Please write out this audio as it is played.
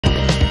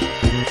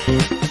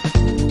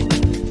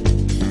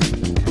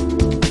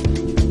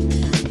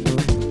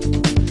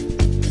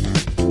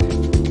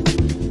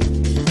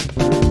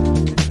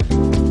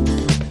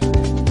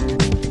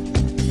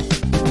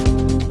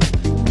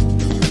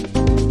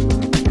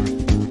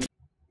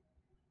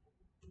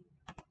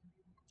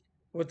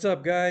What's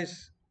up,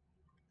 guys?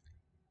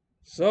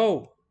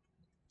 So,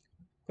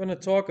 going to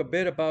talk a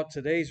bit about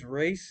today's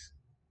race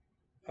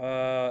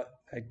uh,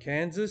 at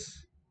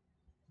Kansas.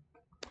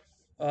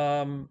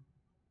 Um,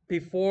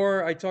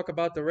 Before I talk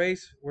about the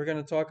race, we're going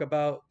to talk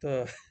about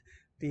the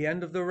the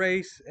end of the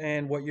race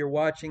and what you're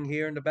watching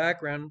here in the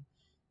background.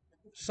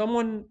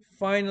 Someone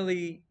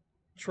finally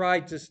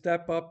tried to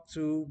step up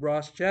to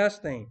Ross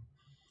Chastain,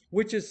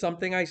 which is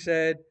something I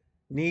said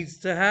needs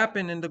to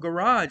happen in the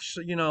garage.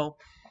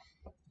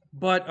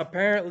 But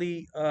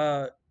apparently,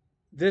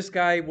 this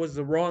guy was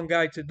the wrong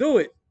guy to do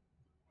it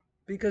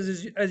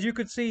because as you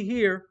could see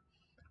here,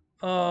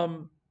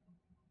 um,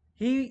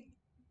 he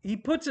he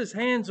puts his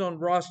hands on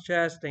Ross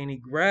Chastain. He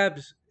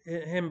grabs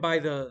him by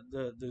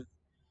the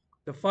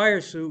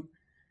fire suit,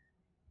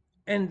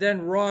 and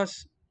then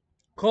Ross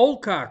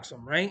cold cocks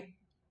him, right?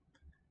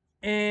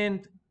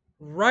 And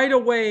right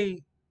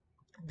away,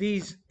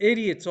 these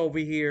idiots over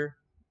here,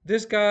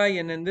 this guy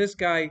and then this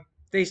guy,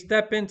 they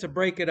step in to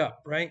break it up,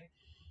 right?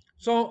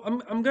 So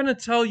I'm gonna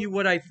tell you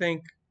what I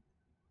think.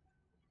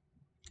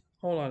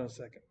 Hold on a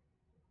second.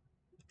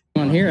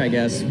 On here, I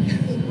guess.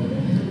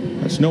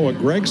 That's Noah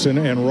Gregson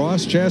and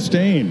Ross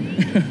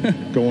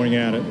Chastain going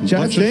at it.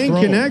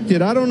 Chastain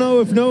connected. I don't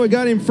know if Noah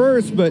got him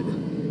first, but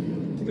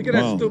Look at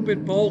that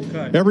stupid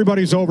Bowlcut.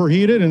 Everybody's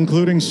overheated,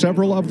 including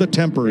several of the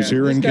tempers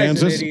here in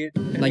Kansas.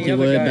 Like he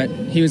would, but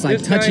he was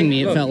like touching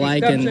me, it felt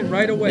like, and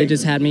right away. it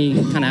just had me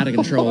kind of out of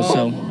control.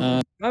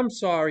 So I'm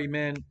sorry,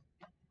 man.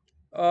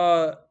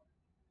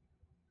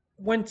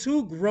 When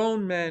two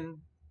grown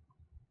men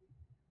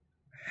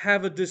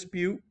have a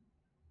dispute,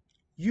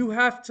 you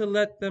have to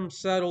let them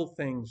settle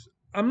things.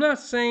 I'm not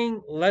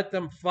saying let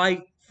them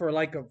fight for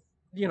like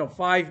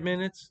 5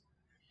 minutes,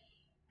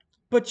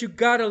 but you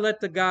gotta let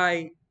the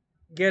guy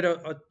get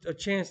a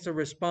chance to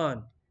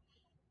respond.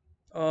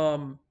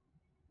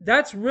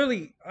 That's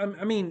really,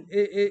 I mean,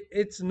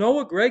 it's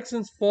Noah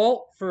Gregson's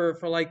fault for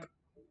like,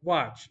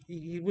 watch,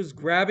 he was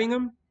grabbing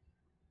him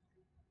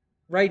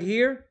right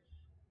here.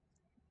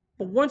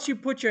 But once you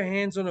put your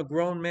hands on a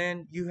grown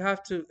man, you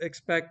have to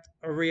expect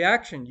a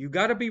reaction. You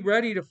got to be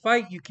ready to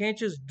fight. You can't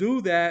just do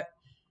that.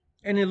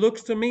 And it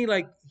looks to me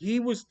like he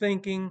was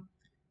thinking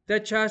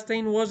that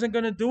Chastain wasn't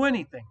going to do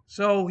anything.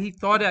 So he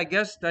thought, I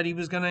guess, that he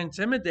was going to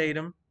intimidate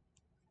him.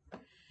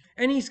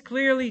 And he's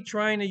clearly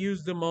trying to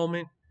use the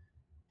moment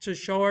to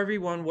show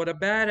everyone what a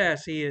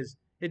badass he is.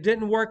 It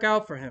didn't work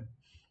out for him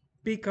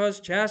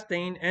because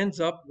Chastain ends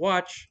up,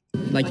 watch.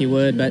 Like he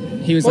would, but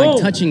he was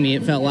like touching me,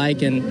 it felt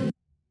like, and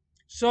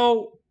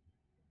so,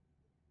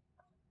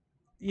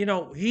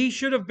 he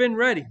should have been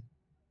ready.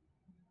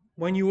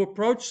 When you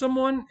approach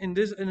someone in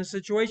a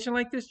situation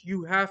like this,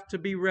 you have to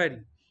be ready.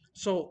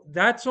 So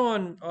that's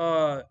on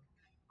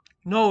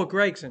Noah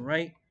Gregson,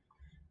 right?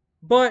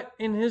 But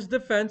in his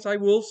defense, I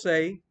will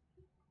say,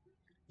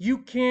 you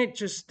can't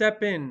just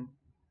step in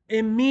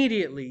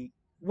immediately.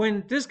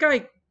 When this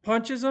guy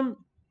punches him,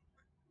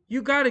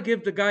 you got to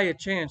give the guy a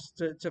chance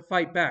to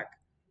fight back.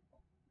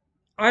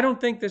 I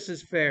don't think this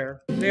is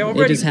fair. They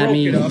already it just had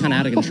me kind of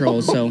out of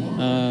control. So,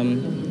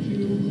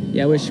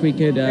 yeah, I wish we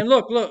could. And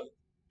look,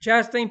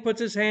 Chastain puts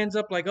his hands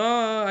up like,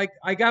 "Oh,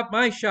 I got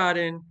my shot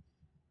in.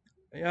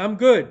 I'm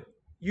good.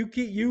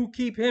 You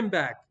keep him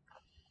back."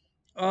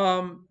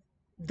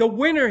 The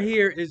winner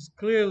here is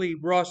clearly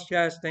Ross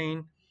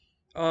Chastain.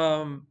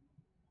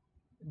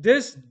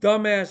 This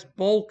dumbass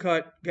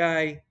Bowlcut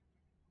guy,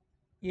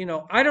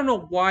 I don't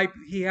know why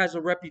he has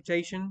a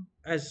reputation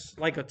as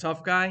like a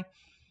tough guy.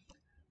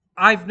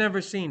 I've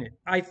never seen it.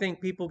 I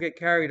think people get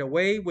carried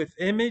away with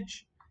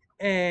image,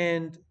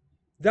 and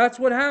that's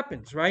what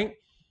happens, right?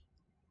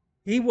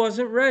 He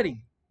wasn't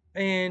ready,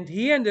 and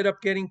he ended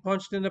up getting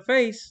punched in the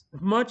face,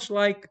 much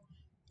like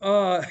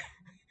uh,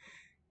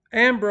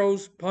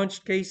 Ambrose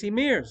punched Casey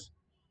Mears.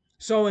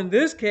 So in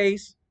this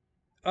case,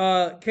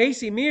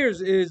 Casey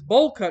Mears is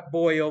Bowlcut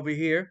boy over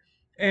here,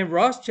 and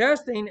Ross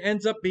Chastain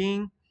ends up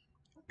being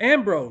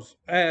Ambrose.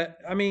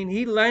 I mean,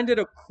 he landed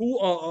a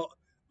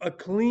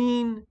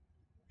clean,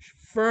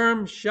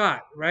 firm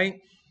shot, right?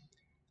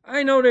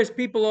 I know there's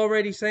people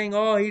already saying,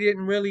 oh, he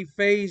didn't really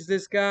phase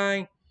this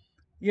guy.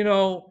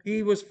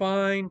 He was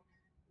fine.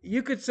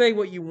 You could say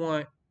what you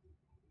want.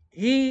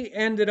 He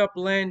ended up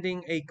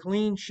landing a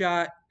clean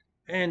shot,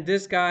 and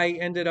this guy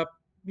ended up,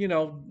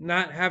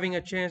 not having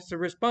a chance to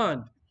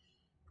respond.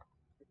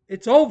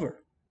 It's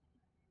over.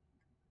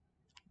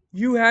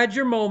 You had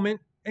your moment,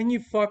 and you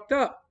fucked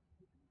up.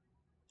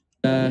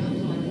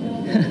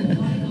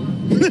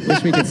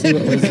 Wish we could see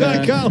what was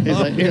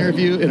his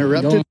interview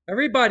interrupted.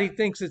 Everybody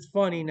thinks it's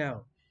funny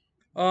now,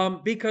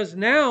 because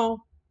now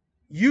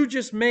you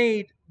just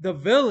made the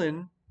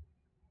villain.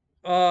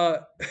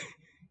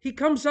 He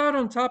comes out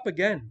on top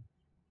again.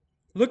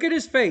 Look at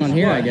his face. On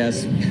here, I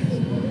guess.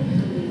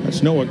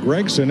 That's Noah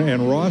Gregson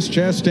and Ross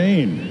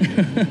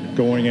Chastain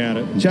going at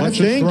it.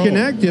 Chastain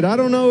connected. I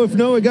don't know if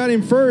Noah got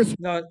him first.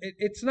 No,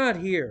 it's not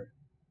here.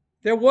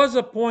 There was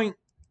a point.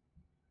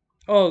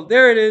 Oh,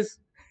 there it is.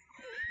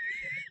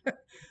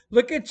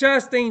 Look at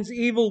Chastain's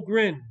evil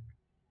grin.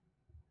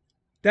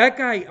 That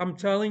guy, I'm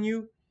telling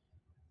you,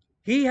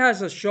 He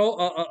has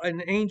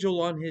an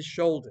angel on his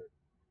shoulder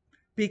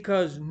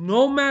because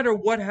no matter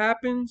what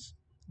happens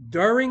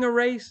during a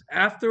race,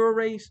 after a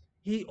race,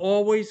 he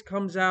always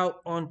comes out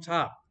on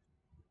top.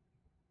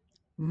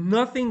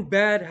 Nothing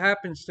bad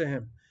happens to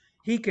him.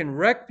 He can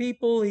wreck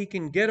people, he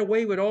can get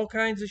away with all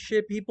kinds of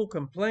shit. People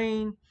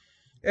complain.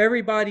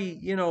 Everybody,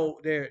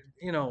 they're,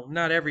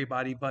 not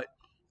everybody, but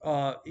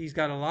he's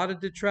got a lot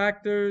of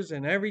detractors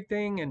and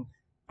everything. And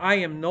I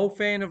am no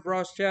fan of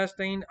Ross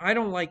Chastain. I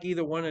don't like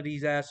either one of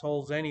these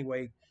assholes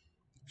anyway.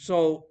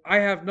 So I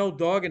have no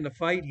dog in the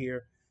fight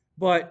here.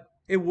 But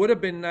it would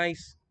have been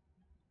nice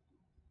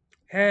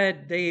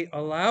had they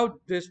allowed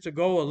this to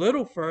go a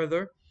little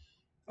further.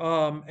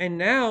 And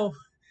now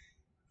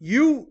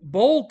you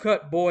bowl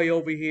cut boy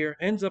over here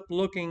ends up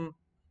looking,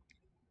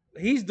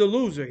 he's the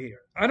loser here.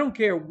 I don't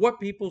care what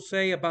people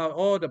say about,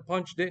 oh, the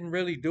punch didn't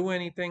really do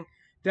anything.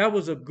 That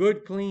was a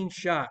good clean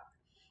shot.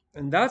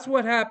 And that's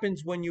what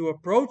happens when you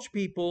approach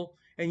people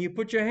and you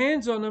put your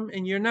hands on them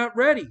and you're not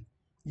ready.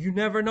 You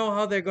never know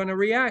how they're going to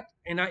react.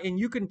 And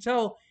you can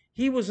tell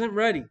he wasn't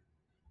ready.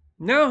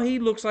 Now he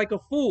looks like a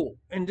fool.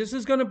 And this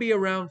is going to be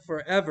around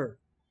forever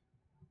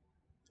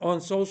on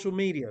social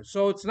media.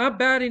 So it's not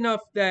bad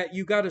enough that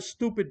you got a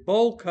stupid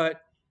bowl cut.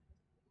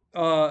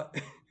 Uh,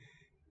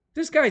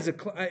 this guy's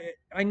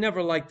I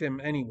never liked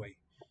him anyway.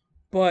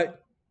 But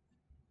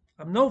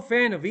I'm no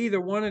fan of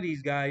either one of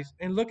these guys.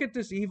 And look at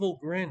this evil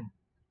grin.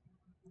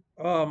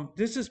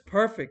 This is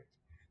perfect.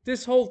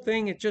 This whole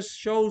thing, it just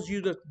shows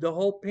you the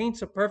whole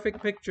paints a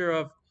perfect picture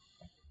of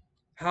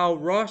how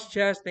Ross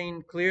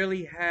Chastain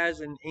clearly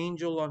has an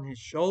angel on his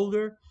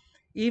shoulder.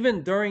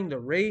 Even during the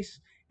race,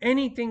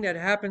 anything that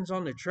happens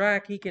on the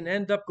track, he can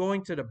end up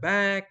going to the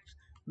back,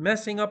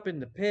 messing up in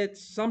the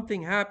pits.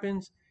 Something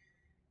happens,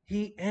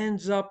 he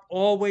ends up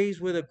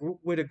always with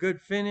a good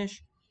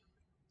finish.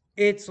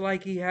 It's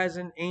like he has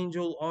an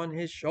angel on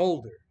his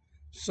shoulder.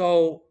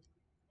 So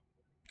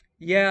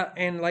yeah,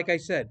 and like I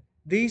said,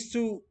 these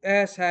two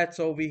asshats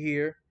over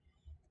here,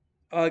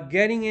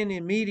 getting in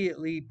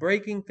immediately,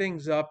 breaking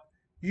things up.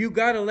 You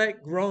got to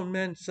let grown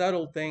men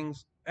settle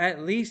things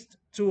at least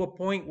to a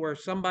point where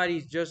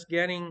somebody's just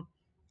getting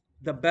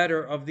the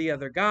better of the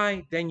other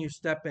guy. Then you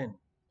step in,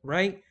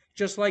 right?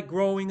 Just like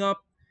growing up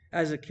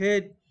as a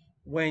kid,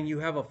 when you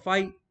have a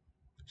fight,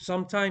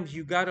 sometimes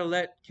you got to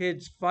let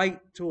kids fight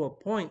to a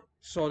point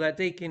so that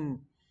they can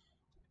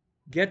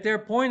get their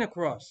point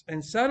across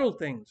and settle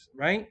things,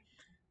 right?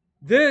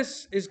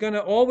 This is going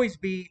to always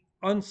be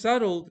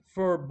unsettled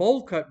for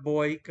Bowlcut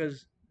Boy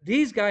because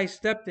these guys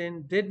stepped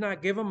in, did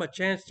not give him a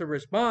chance to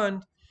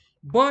respond.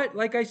 But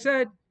like I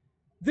said,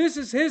 this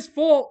is his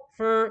fault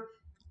for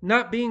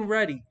not being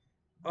ready.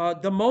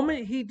 The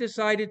moment he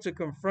decided to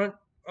confront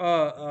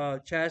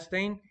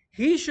Chastain,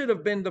 he should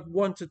have been the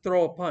one to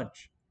throw a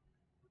punch.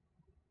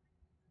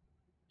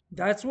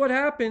 That's what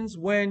happens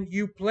when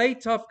you play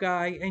tough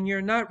guy and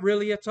you're not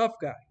really a tough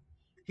guy.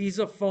 He's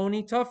a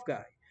phony tough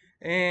guy.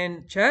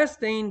 And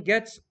Chastain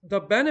gets the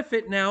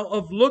benefit now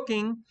of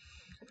looking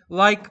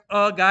like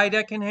a guy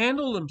that can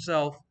handle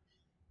himself.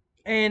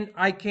 And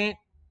I can't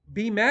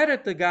be mad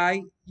at the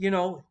guy.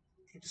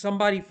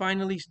 Somebody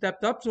finally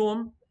stepped up to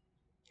him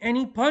and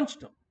he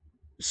punched him.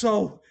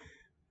 So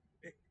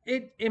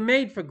it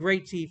made for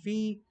great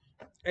TV,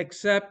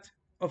 except,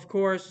 of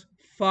course,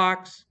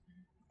 Fox,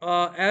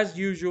 as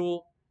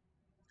usual.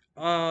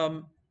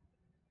 Um,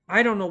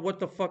 I don't know what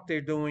the fuck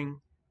they're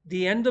doing.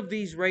 The end of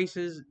these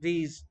races,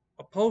 these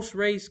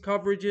post-race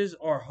coverages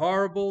are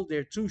horrible.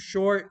 They're too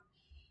short.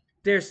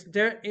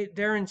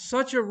 They're in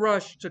such a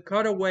rush to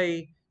cut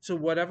away to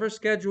whatever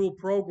scheduled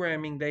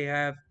programming they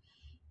have.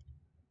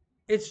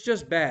 It's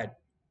just bad.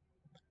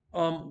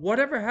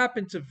 Whatever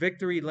happened to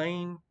Victory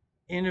Lane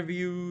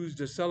interviews,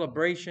 the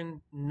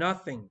celebration?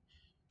 Nothing.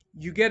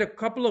 You get a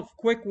couple of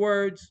quick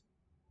words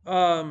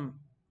um,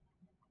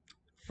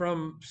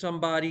 from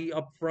somebody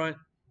up front,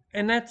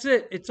 and that's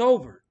it. It's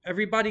over.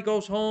 Everybody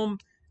goes home.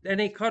 Then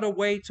they cut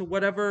away to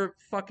whatever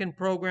fucking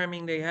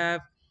programming they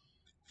have.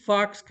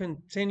 Fox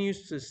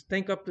continues to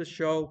stink up the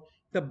show.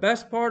 The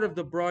best part of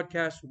the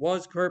broadcast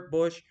was Kurt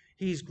Busch.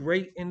 He's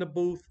great in the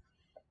booth.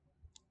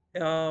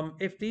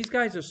 If these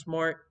guys are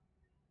smart,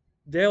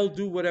 they'll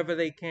do whatever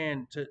they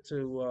can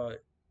to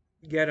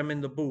get him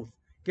in the booth.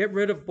 Get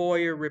rid of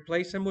Boyer,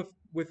 replace him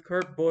with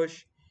Kurt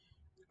Busch.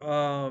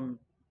 Um,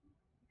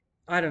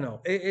 I don't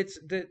know. It's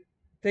that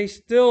they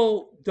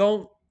still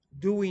don't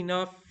do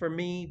enough for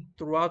me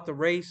throughout the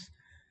race.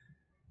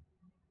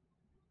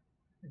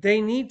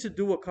 They need to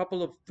do a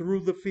couple of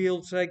through the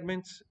field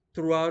segments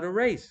throughout a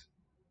race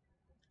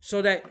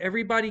so that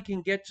everybody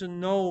can get to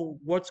know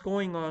what's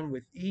going on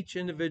with each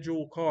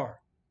individual car.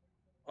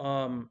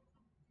 Um,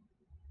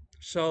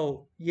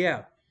 so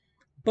yeah,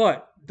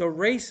 but the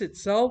race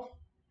itself,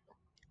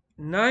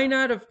 9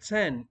 out of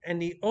 10,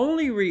 and the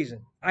only reason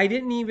I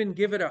didn't even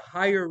give it a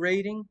higher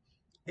rating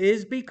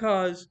is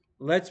because,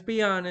 let's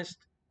be honest,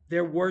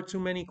 there were too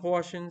many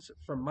cautions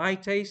for my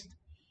taste.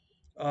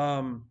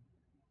 Um,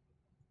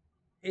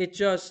 it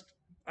just,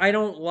 I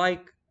don't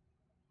like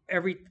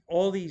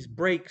all these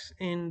breaks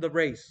in the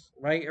race,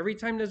 right? Every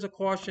time there's a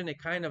caution, it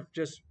kind of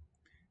just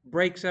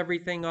breaks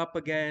everything up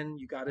again.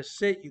 You got to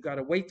sit, you got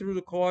to wait through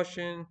the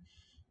caution,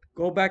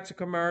 go back to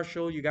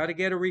commercial, you got to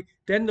get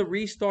then the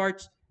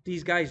restarts,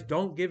 these guys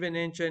don't give an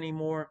inch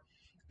anymore.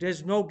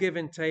 There's no give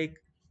and take.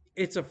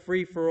 It's a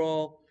free for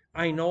all.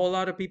 I know a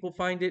lot of people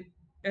find it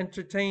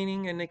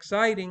entertaining and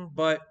exciting,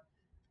 but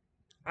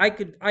I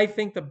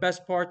think the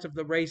best parts of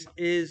the race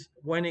is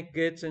when it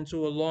gets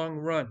into a long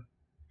run.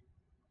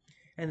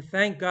 And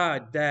thank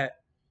God that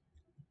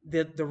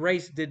the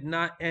race did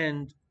not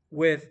end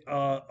with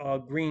a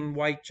green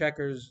white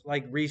checkers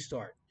like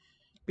restart,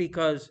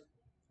 because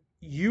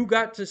you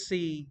got to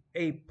see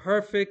a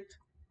perfect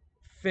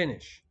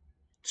finish.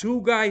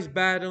 Two guys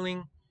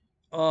battling,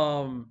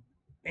 um,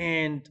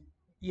 and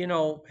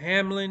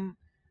Hamlin,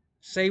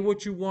 say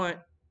what you want.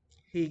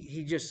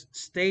 He just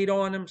stayed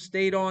on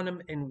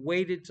him, and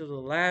waited to the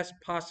last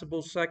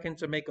possible second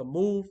to make a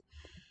move.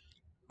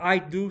 I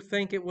do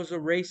think it was a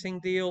racing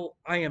deal.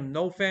 I am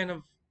no fan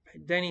of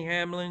Denny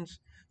Hamlin's,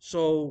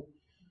 so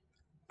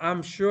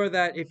I'm sure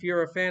that if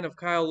you're a fan of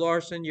Kyle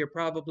Larson, you're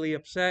probably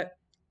upset.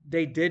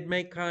 They did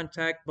make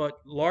contact, but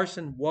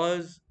Larson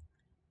was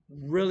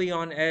really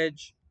on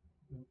edge,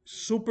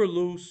 super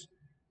loose,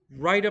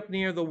 right up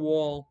near the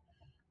wall,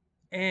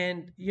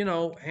 and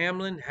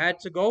Hamlin had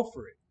to go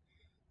for it.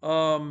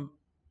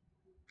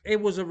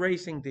 It was a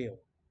racing deal,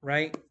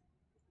 right?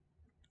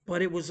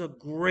 But it was a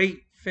great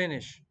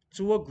finish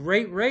to a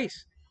great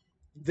race.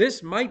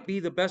 This might be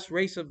the best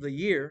race of the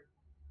year,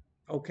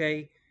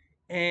 okay?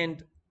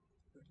 And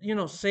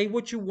say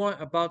what you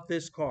want about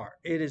this car.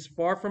 It is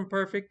far from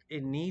perfect.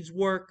 It needs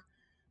work,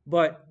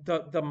 but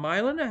the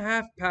mile and a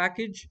half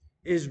package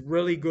is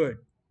really good.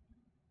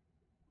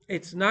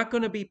 It's not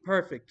going to be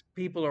perfect.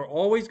 People are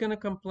always going to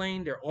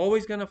complain. They're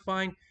always going to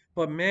find,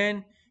 but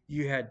man,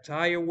 you had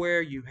tire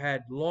wear, you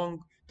had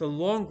the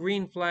long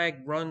green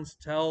flag runs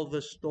tell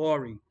the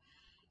story.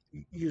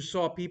 You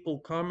saw people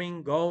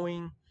coming,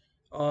 going.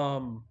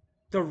 Um,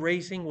 the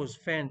racing was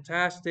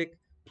fantastic.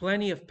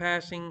 Plenty of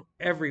passing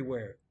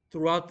everywhere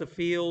throughout the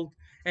field,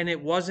 and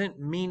it wasn't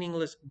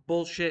meaningless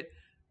bullshit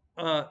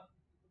uh,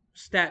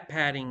 stat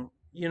padding.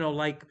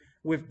 Like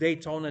with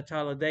Daytona,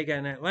 Talladega,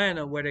 and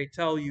Atlanta, where they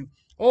tell you,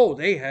 oh,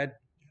 they had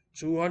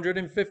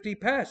 250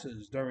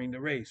 passes during the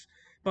race,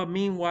 but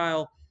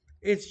meanwhile,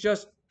 it's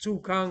just two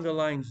conga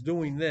lines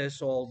doing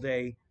this all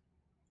day,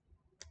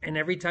 and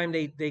every time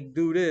they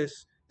do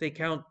this, they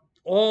count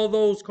all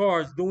those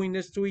cars doing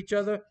this to each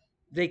other.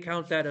 They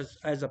count that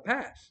as a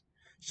pass.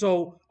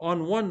 So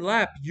on one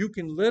lap, you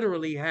can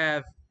literally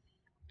have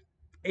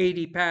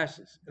 80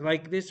 passes.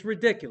 Like, this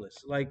ridiculous.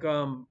 Like,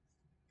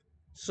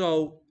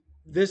 so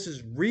this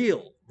is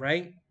real,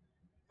 right?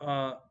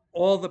 Uh,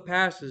 all the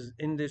passes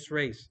in this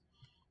race.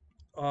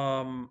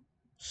 Um,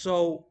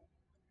 so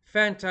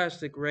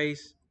fantastic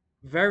race,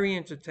 very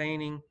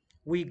entertaining.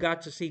 We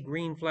got to see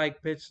green flag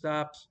pit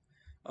stops.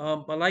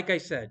 But like I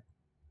said,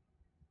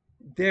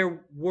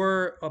 there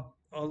were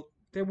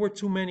there were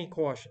too many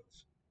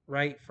cautions,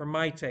 right? For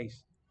my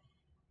taste.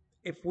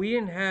 If we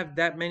didn't have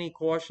that many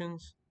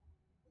cautions,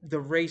 the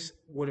race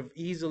would have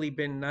easily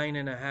been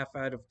 9.5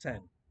 out of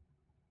 10.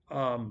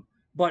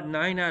 But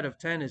 9 out of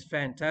 10 is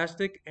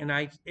fantastic, and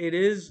it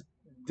is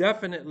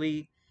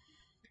definitely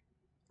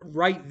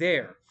right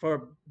there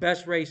for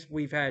best race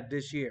we've had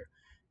this year.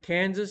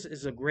 Kansas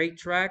is a great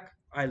track.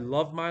 I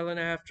love mile and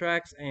a half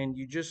tracks, and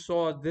you just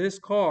saw this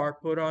car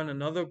put on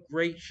another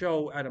great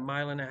show at a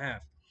mile and a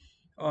half.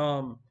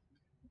 Um,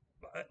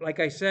 like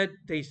I said,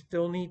 they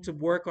still need to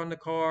work on the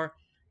car,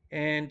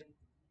 and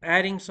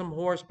adding some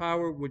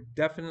horsepower would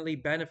definitely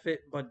benefit,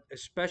 but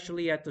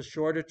especially at the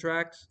shorter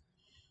tracks.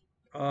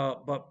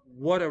 But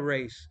what a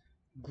race!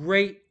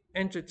 Great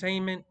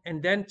entertainment,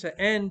 and then to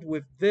end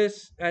with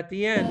this at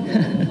the end,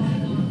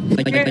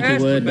 like can't he ask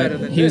for would, better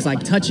but than he was this. like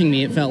touching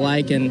me, it felt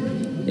like,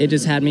 and it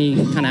just had me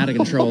kind of out of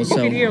control. You So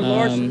can hear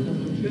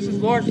Larson. This is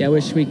Larson. yeah, I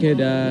wish we could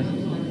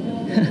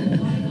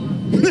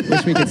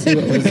wish we could see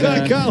what was Is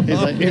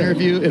that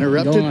interview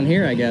interrupted? going on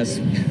here, I guess.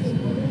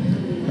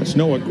 That's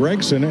Noah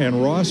Gragson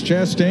and Ross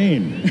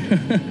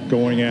Chastain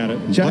going at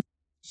it.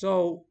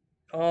 So,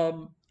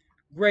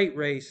 great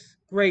race,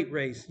 great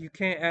race. You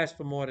can't ask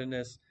for more than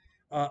this.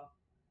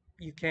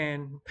 You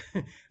can,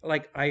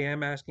 like, I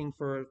am asking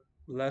for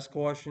less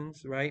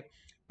cautions, right?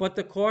 But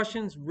the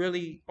cautions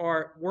really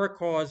were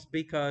caused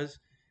because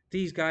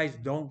these guys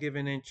don't give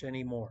an inch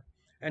anymore,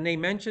 and they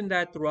mentioned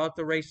that throughout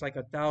the race like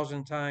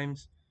 1,000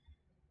 times.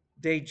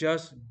 They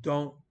just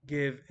don't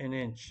give an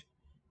inch.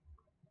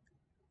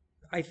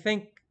 I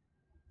think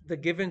the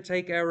give and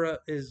take era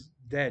is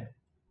dead.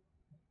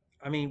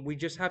 I mean, we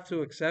just have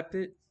to accept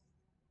it.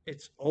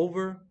 It's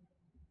over.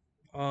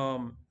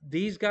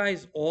 These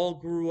guys all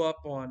grew up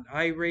on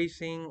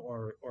iRacing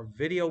or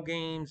video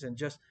games, and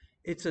just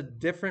it's a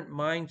different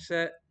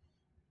mindset.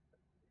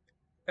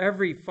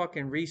 Every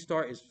fucking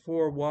restart is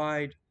four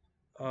wide.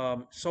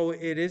 So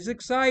it is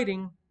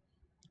exciting,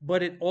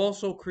 but it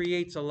also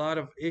creates a lot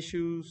of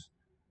issues.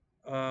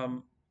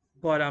 Um,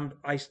 but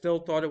I still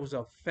thought it was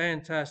a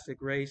fantastic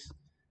race.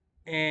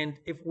 And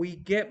if we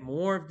get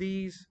more of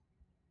these,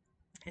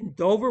 and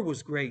Dover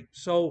was great.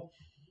 So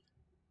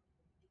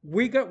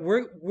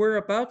we're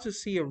about to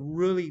see a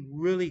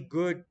really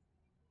good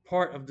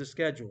part of the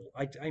schedule.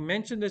 I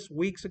mentioned this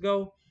weeks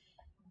ago.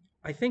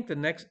 I think the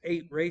next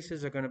 8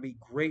 races are going to be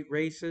great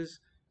races.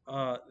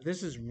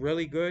 This is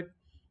really good,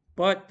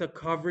 but the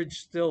coverage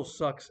still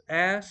sucks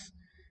ass.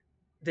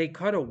 They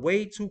cut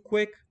away too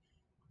quick.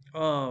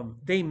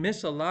 They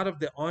miss a lot of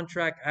the on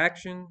track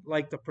action.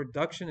 Like the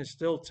production is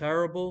still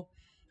terrible.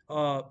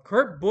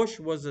 Kurt Busch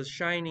was a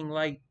shining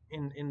light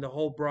in the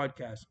whole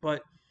broadcast,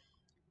 but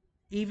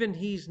even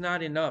he's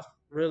not enough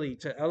really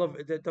to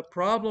elevate. The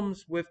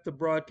problems with the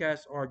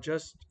broadcast are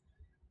just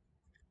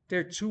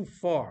they're too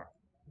far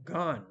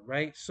gone,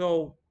 right?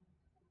 So,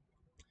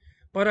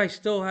 but I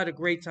still had a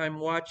great time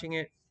watching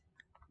it.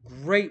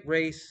 Great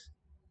race,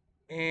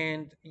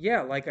 and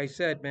yeah, like I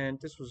said, man,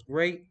 this was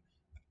great.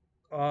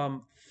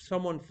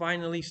 Someone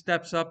finally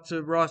steps up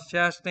to Ross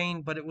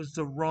Chastain, but it was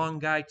the wrong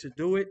guy to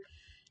do it.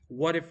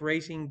 What If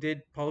Racing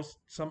did post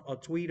a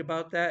tweet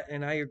about that,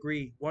 and I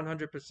agree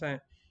 100%.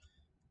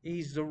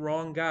 He's the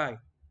wrong guy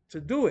to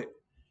do it.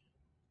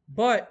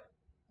 But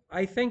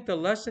I think the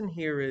lesson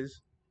here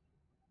is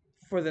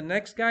for the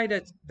next guy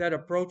that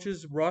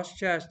approaches Ross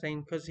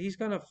Chastain, because he's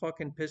gonna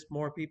fucking piss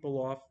more people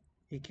off.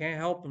 He can't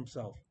help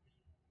himself.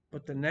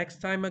 But the next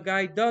time a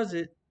guy does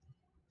it,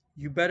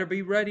 you better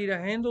be ready to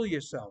handle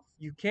yourself.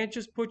 You can't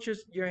just put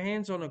your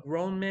hands on a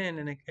grown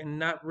man and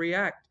not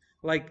react.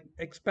 Like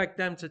expect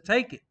them to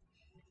take it.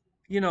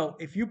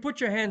 If you put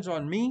your hands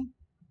on me,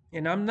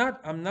 and I'm not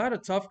a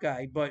tough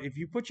guy, but if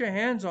you put your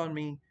hands on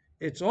me,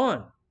 it's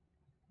on.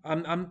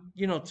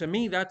 To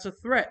me, that's a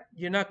threat.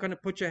 You're not going to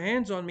put your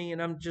hands on me,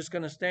 and I'm just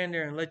going to stand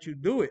there and let you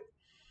do it.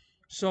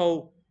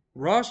 So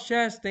Ross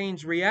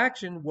Chastain's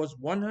reaction was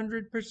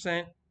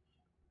 100%,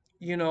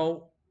 you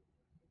know,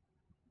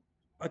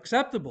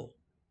 acceptable.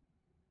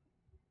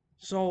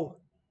 So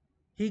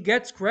he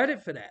gets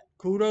credit for that.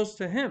 Kudos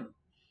to him.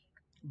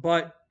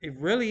 But it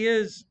really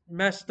is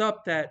messed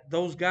up that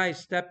those guys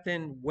stepped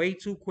in way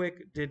too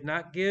quick, did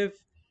not give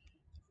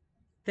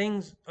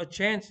things a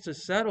chance to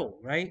settle,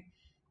 right?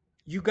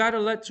 You got to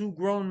let two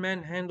grown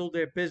men handle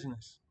their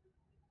business.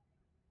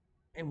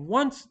 And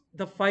once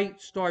the fight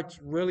starts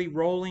really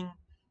rolling,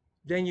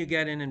 then you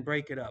get in and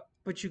break it up.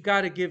 But you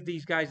got to give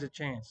these guys a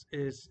chance.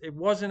 It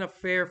wasn't a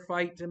fair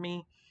fight to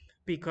me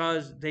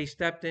because they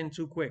stepped in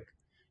too quick.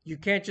 You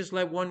can't just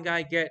let one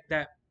guy get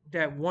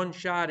that one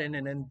shot in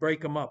and then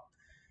break them up.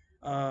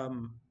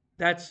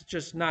 That's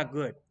just not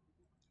good.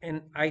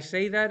 And I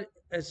say that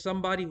as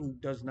somebody who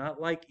does not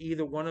like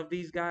either one of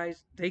these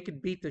guys. They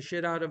could beat the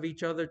shit out of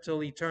each other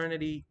till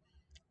eternity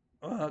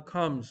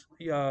comes,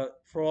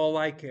 for all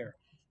I care.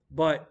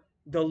 But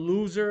the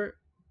loser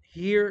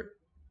here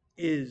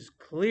is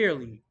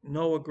clearly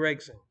Noah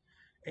Gragson.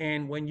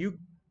 And when you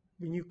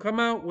come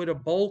out with a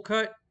bowl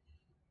cut,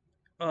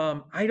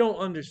 I don't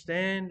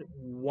understand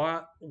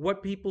what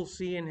people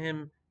see in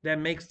him that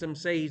makes them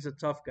say he's a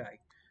tough guy.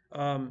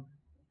 Um,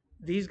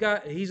 he's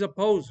a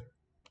poser.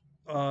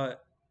 Uh,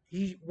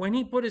 when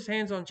he put his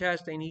hands on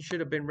Chastain, he should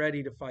have been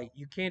ready to fight.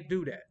 You can't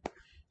do that,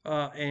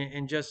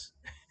 and just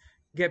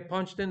get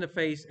punched in the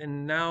face.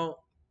 And now,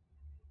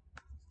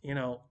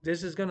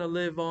 this is gonna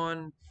live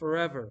on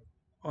forever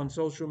on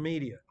social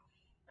media.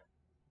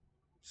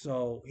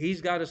 So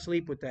he's got to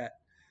sleep with that.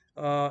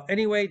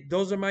 Anyway,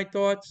 those are my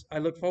thoughts. I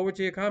look forward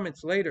to your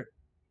comments later.